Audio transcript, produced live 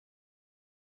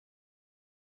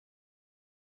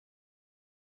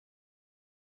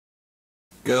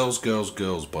Girls, Girls,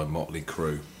 Girls by Motley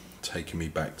Crue, taking me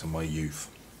back to my youth.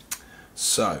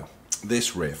 So,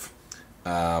 this riff,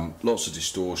 lots of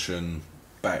distortion,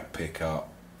 back pickup,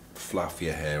 fluff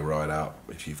your hair right up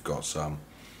if you've got some,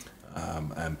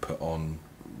 and put on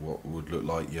what would look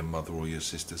like your mother or your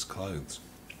sister's clothes.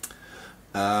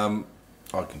 I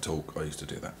can talk, I used to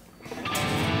do that.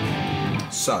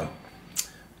 So,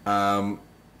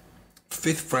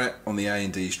 5th fret on the A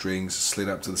and D strings, slid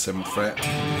up to the 7th fret,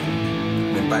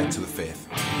 then back to the 5th.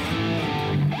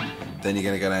 Then you're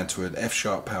going to go down to an F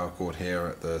sharp power chord here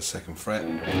at the 2nd fret,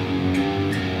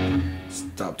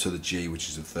 up to the G, which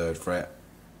is the 3rd fret.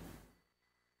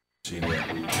 So you're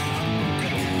going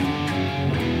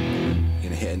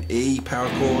to hit an E power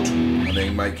chord and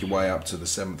then make your way up to the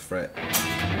 7th fret.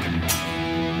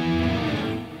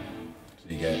 So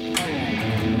you get.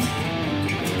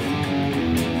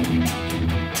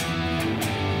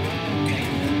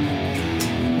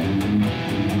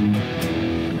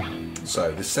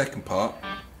 So the second part,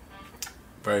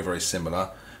 very, very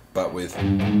similar, but with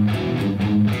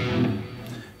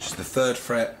just the 3rd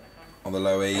fret on the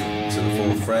low E to the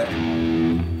 4th fret,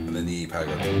 and then the E power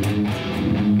chord.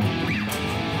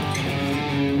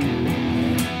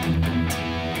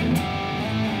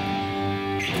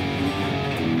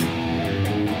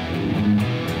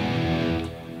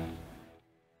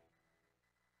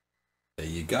 There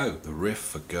you go, the riff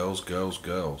for Girls, Girls,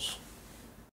 Girls.